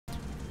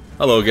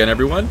Hello again,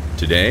 everyone.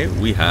 Today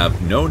we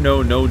have No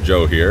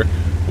Joe here,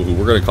 who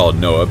we're going to call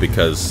Noah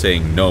because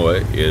saying Noah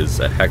is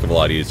a heck of a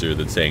lot easier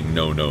than saying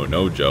No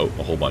Joe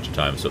a whole bunch of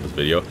times in this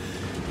video.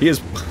 He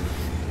is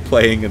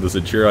playing in the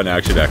Centurion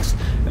Action X,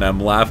 and I'm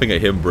laughing at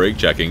him brake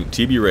checking.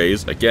 TB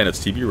Rays, again, it's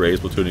TB Rays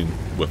platooning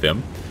with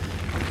him.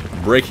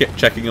 Brake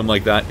checking him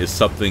like that is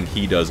something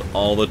he does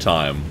all the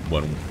time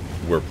when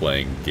we're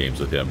playing games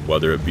with him,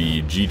 whether it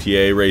be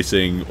GTA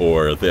racing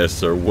or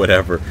this or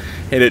whatever,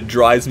 and it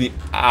drives me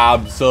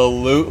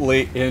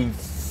absolutely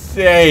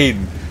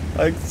insane.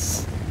 Like,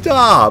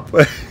 stop.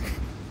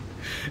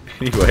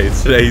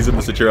 Anyways, today he's in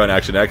the Centurion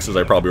Action X, as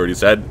I probably already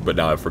said, but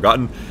now I've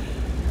forgotten,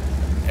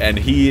 and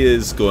he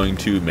is going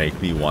to make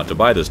me want to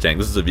buy this tank.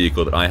 This is a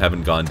vehicle that I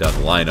haven't gone down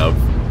the line of,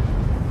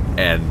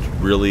 and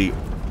really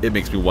it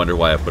makes me wonder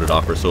why I put it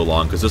off for so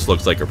long, because this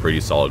looks like a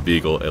pretty solid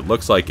vehicle. It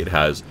looks like it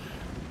has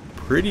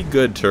pretty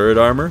good turret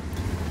armor,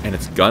 and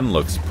its gun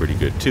looks pretty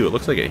good too. It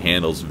looks like it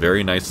handles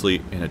very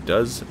nicely, and it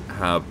does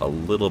have a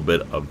little bit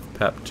of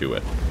pep to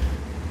it,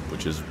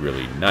 which is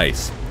really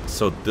nice.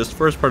 So this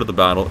first part of the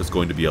battle is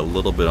going to be a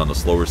little bit on the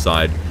slower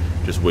side,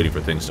 just waiting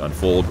for things to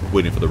unfold,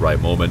 waiting for the right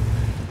moment.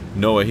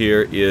 Noah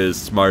here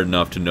is smart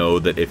enough to know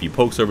that if he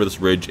pokes over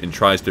this ridge and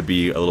tries to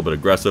be a little bit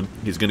aggressive,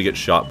 he's going to get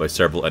shot by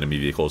several enemy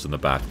vehicles in the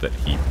back that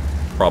he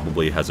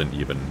probably hasn't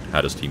even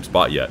had his team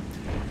spot yet.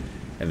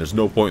 And there's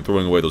no point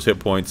throwing away those hit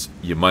points.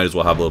 You might as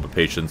well have a little bit of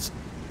patience.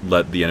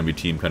 Let the enemy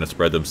team kind of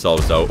spread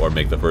themselves out or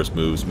make the first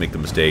moves, make the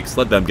mistakes.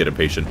 Let them get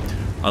impatient.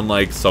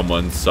 Unlike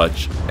someone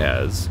such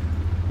as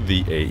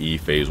the AE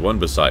Phase 1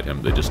 beside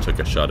him. They just took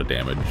a shot of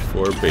damage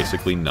for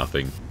basically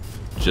nothing.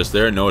 Just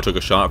there, Noah took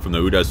a shot from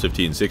the WoT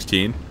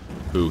 1516,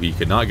 who he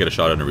could not get a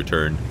shot on in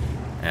return.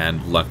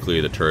 And luckily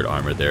the turret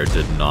armor there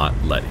did not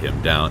let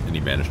him down, and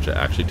he managed to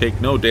actually take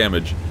no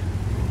damage.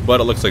 But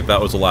it looks like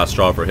that was the last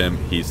straw for him.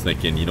 He's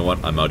thinking, you know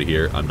what, I'm out of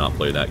here. I'm not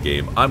playing that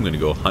game. I'm going to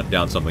go hunt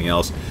down something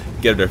else,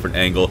 get a different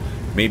angle.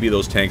 Maybe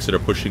those tanks that are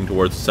pushing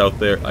towards the south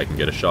there, I can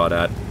get a shot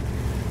at.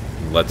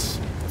 Let's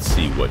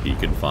see what he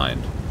can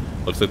find.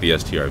 Looks like the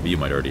STRV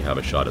might already have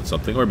a shot at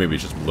something, or maybe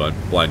it's just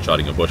blind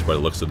shotting a bush by the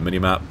looks of the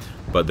minimap.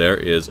 But there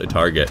is a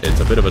target. It's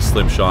a bit of a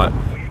slim shot,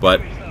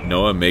 but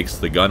Noah makes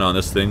the gun on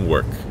this thing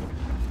work.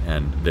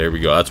 And there we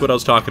go. That's what I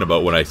was talking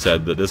about when I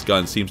said that this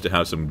gun seems to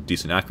have some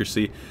decent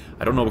accuracy.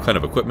 I don't know what kind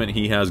of equipment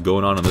he has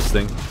going on this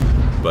thing,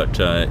 but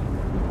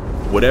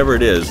whatever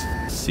it is,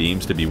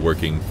 seems to be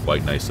working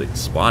quite nicely.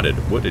 Spotted.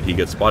 What did he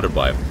get spotted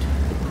by? It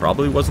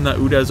probably wasn't that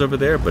UDES over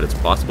there, but it's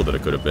possible that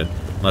it could have been.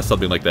 Unless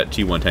something like that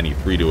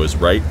T110E3 to his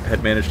right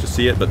had managed to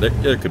see it, but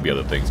there could be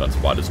other things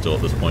unspotted still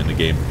at this point in the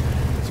game.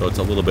 So it's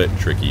a little bit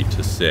tricky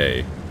to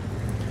say.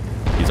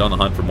 He's on the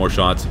hunt for more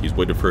shots. He's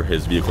waiting for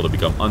his vehicle to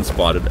become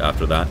unspotted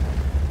after that.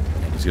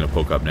 He's going to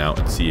poke up now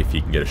and see if he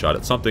can get a shot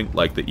at something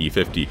like the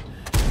E50,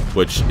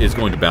 which is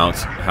going to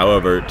bounce.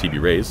 However, TB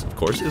Rays, of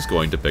course, is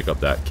going to pick up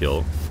that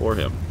kill for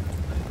him.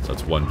 So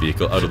that's one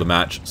vehicle out of the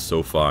match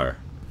so far.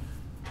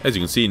 As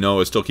you can see,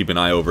 Noah is still keeping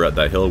an eye over at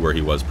that hill where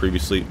he was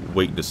previously,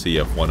 waiting to see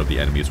if one of the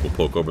enemies will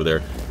poke over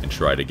there and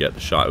try to get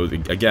the shot.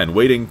 Again,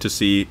 waiting to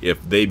see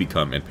if they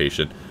become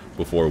impatient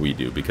before we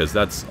do, because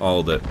that's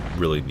all that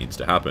really needs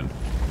to happen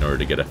in order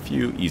to get a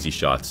few easy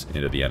shots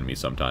into the enemy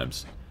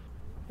sometimes.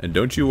 And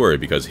don't you worry,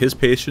 because his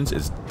patience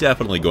is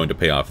definitely going to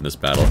pay off in this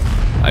battle,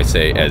 I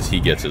say, as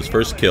he gets his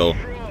first kill,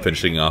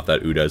 finishing off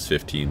that UDES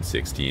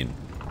 1516.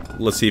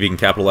 Let's see if he can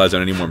capitalize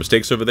on any more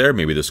mistakes over there.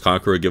 Maybe this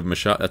Conqueror will give him a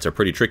shot. That's a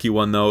pretty tricky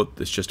one, though.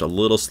 It's just a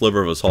little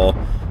sliver of his hull.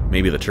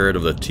 Maybe the turret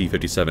of the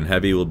T57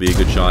 Heavy will be a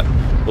good shot.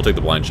 We'll take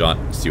the blind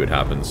shot, see what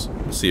happens.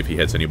 We'll see if he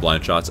hits any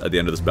blind shots at the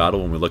end of this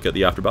battle when we look at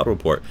the after battle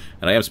report.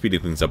 And I am speeding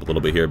things up a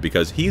little bit here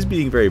because he's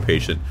being very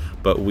patient,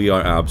 but we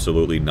are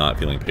absolutely not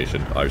feeling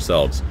patient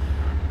ourselves.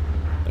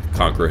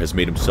 Conqueror has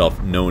made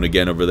himself known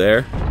again over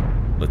there.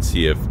 Let's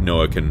see if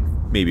Noah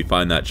can maybe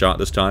find that shot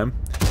this time.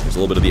 There's a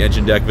little bit of the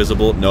engine deck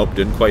visible. Nope,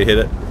 didn't quite hit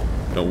it.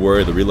 Don't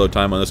worry, the reload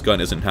time on this gun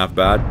isn't half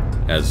bad,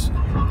 as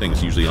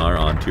things usually are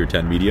on tier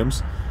 10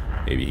 mediums.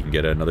 Maybe he can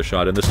get another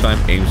shot in this time.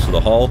 Aims for the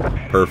hull.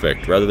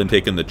 Perfect. Rather than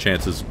taking the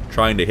chances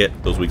trying to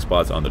hit those weak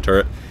spots on the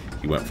turret,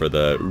 he went for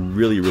the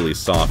really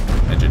soft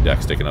engine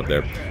deck sticking up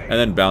there, and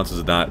then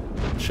bounces that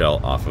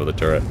shell off of the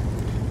turret.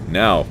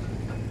 Now,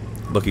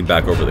 looking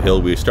back over the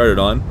hill we started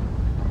on,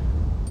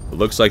 it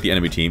looks like the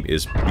enemy team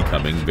is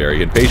becoming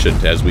very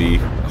impatient, as we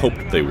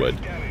hoped they would.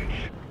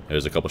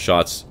 There's a couple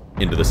shots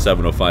into the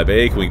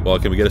 705A.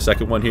 Can we get a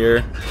second one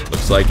here?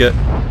 Looks like it.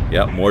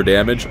 Yeah, more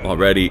damage.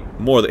 Already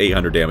more than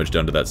 800 damage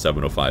done to that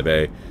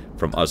 705A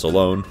from us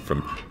alone,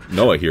 from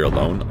Noah here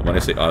alone. When I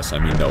say us, I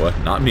mean Noah,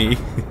 not me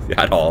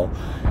at all.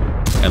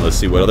 And let's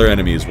see what other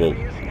enemies will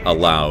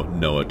allow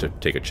Noah to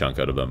take a chunk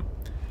out of them.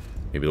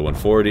 Maybe the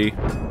 140,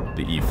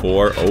 the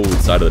E4. Oh,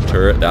 inside of the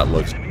turret. That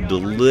looks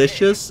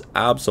delicious.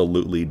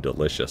 Absolutely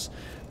delicious.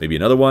 Maybe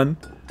another one.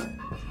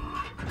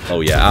 Oh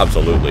yeah,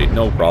 absolutely.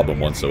 No problem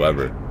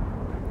whatsoever.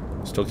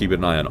 Still keeping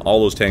an eye on all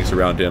those tanks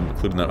around him,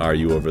 including that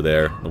RU over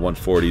there. The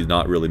 140 is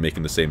not really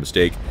making the same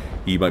mistake.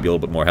 He might be a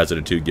little bit more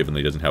hesitant too, given that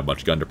he doesn't have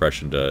much gun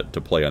depression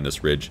to play on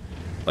this ridge.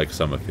 like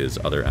some of his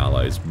other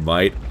allies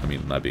might. I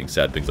mean, that being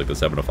said, things like the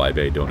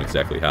 705A don't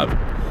exactly have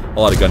a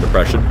lot of gun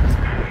depression.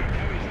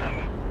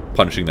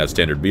 Punishing that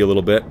standard B a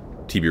little bit.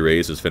 TB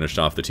Rays has finished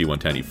off the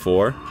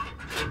T110E4.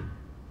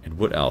 And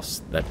what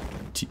else? That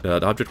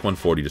the Object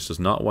 140 just does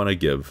not want to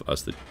give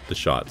us the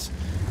shots.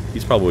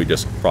 He's probably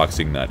just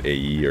proxying that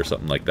AE or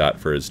something like that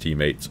for his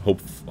teammates,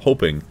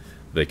 hoping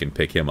they can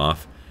pick him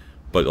off.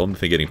 But the only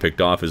thing getting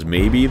picked off is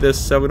maybe this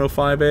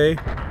 705A.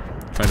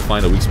 Trying to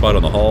find a weak spot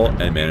on the hull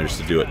and manages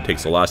to do it.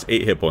 Takes the last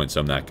 8 hit points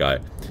from that guy.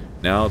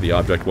 Now the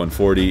Object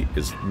 140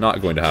 is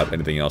not going to have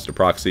anything else to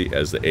proxy,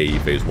 as the AE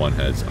Phase 1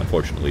 has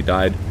unfortunately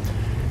died.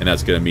 And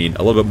that's going to mean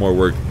a little bit more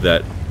work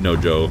that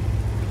Nojo,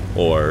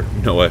 or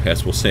Noah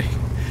as we'll say,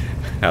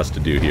 has to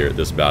do here at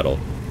this battle.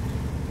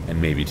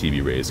 And maybe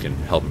TB Rays can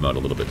help him out a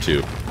little bit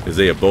too, because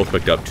they have both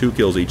picked up 2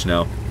 kills each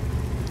now,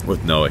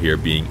 with Noah here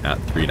being at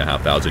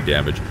 3,500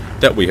 damage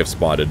that we have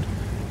spotted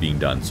being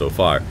done so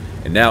far.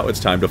 And now it's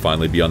time to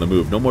finally be on the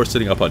move. No more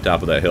sitting up on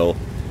top of that hill.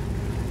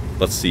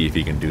 Let's see if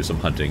he can do some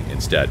hunting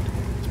instead.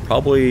 He's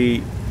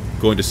probably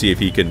going to see if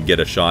he can get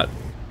a shot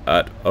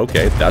at...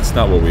 Okay, that's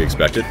not what we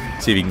expected.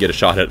 See if he can get a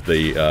shot at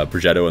the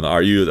Progetto and the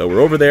RU that were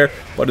over there,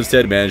 but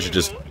instead managed to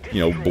just, you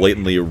know,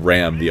 blatantly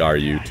ram the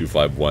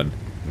RU-251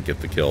 and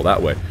get the kill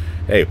that way.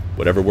 Hey,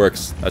 whatever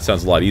works. That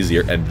sounds a lot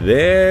easier. And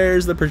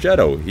there's the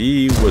Progetto.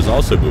 He was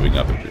also moving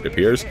up, it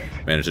appears.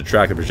 Managed to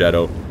track the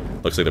Progetto.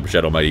 Looks like the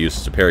Progetto might have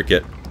used a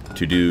parachute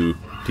to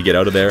get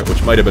out of there,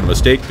 which might have been a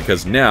mistake,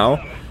 because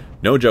now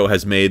Nojo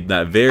has made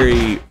that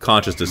very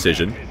conscious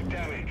decision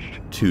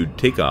to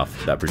take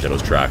off that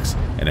Progetto's tracks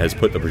and has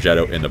put the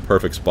Progetto in the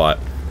perfect spot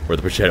where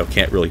the Progetto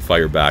can't really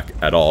fire back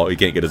at all. He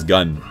can't get his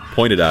gun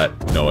pointed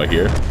at Noah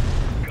here.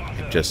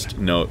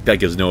 That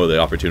gives Noah the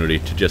opportunity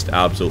to just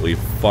absolutely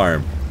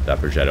farm that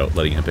Progetto,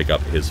 letting him pick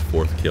up his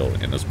 4th kill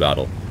in this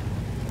battle.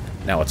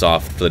 Now it's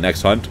off for the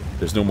next hunt.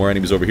 There's no more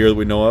enemies over here that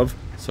we know of,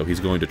 so he's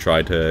going to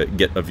try to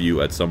get a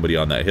view at somebody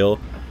on that hill.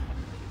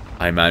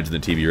 I imagine the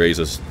TB Rays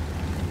is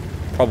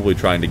probably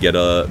trying to get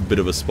a bit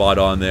of a spot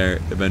on there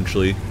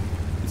eventually.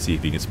 Let's see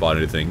if he can spot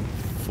anything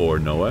for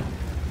Noah.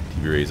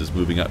 TB Rays is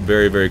moving up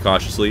very, very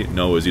cautiously.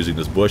 Noah is using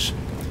this bush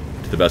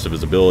to the best of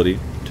his ability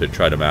to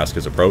try to mask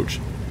his approach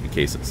in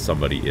case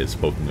somebody is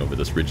poking over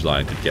this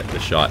ridgeline to get the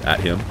shot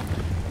at him.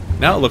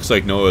 Now it looks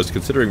like Noah is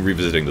considering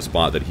revisiting the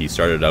spot that he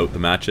started out the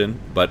match in,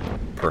 but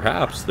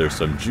perhaps there's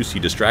some juicy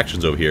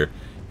distractions over here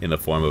in the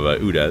form of a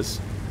UDES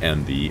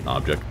and the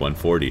Object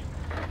 140.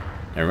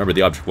 And remember,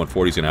 the Object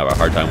 140 is going to have a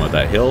hard time with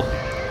that hill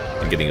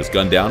and getting his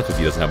gun down because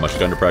he doesn't have much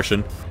gun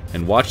depression.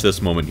 And watch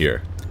this moment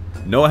here.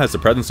 Noah has the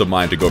presence of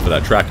mind to go for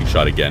that tracking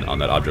shot again on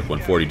that Object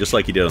 140, just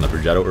like he did on the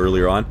Progetto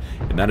earlier on,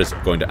 and that is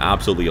going to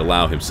absolutely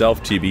allow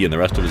himself, TB, and the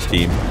rest of his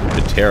team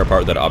to tear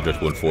apart that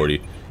Object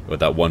 140, with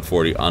that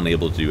 140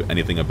 unable to do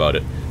anything about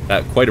it.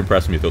 That quite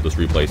impressed me throughout this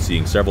replay,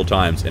 seeing several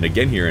times, and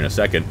again here in a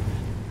second,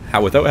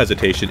 how without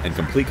hesitation and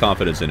complete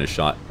confidence in his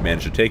shot,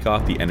 managed to take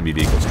off the enemy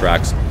vehicle's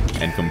tracks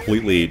and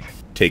completely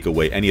take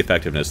away any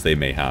effectiveness they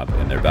may have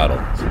in their battle.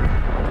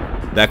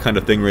 That kind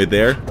of thing right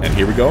there, and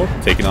here we go,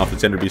 taking off the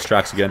Tender Beast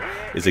tracks again,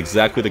 is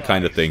exactly the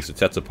kind of things that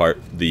sets apart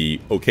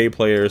the okay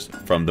players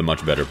from the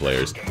much better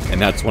players.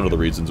 And that's one of the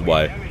reasons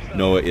why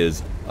Noah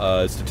is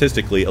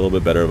statistically a little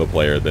bit better of a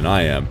player than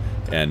I am,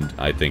 and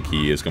I think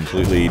he is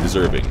completely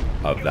deserving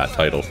of that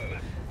title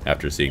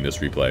after seeing this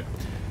replay.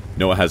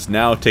 Noah has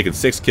now taken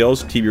 6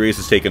 kills, TB Rays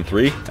has taken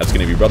 3. That's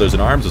going to be brothers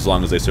in arms as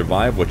long as they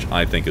survive, which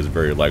I think is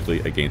very likely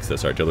against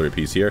this artillery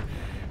piece here.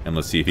 And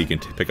let's see if he can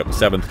pick up the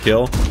 7th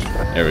kill.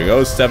 There we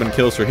go, 7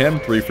 kills for him,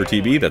 3 for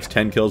TB. That's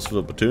 10 kills for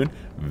the platoon.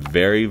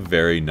 Very,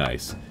 very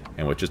nice.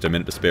 And with just a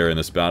minute to spare in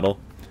this battle,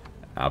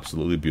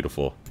 absolutely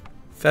beautiful.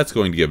 That's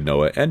going to give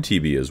Noah and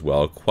TB as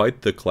well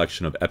quite the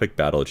collection of epic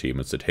battle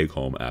achievements to take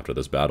home after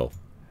this battle,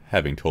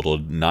 having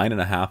totaled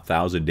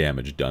 9,500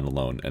 damage done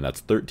alone, and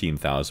that's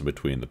 13,000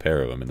 between the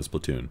pair of them in this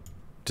platoon.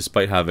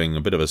 Despite having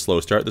a bit of a slow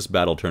start, this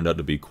battle turned out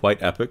to be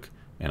quite epic,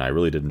 and I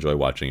really did enjoy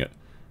watching it.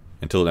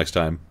 Until next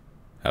time,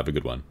 have a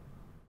good one.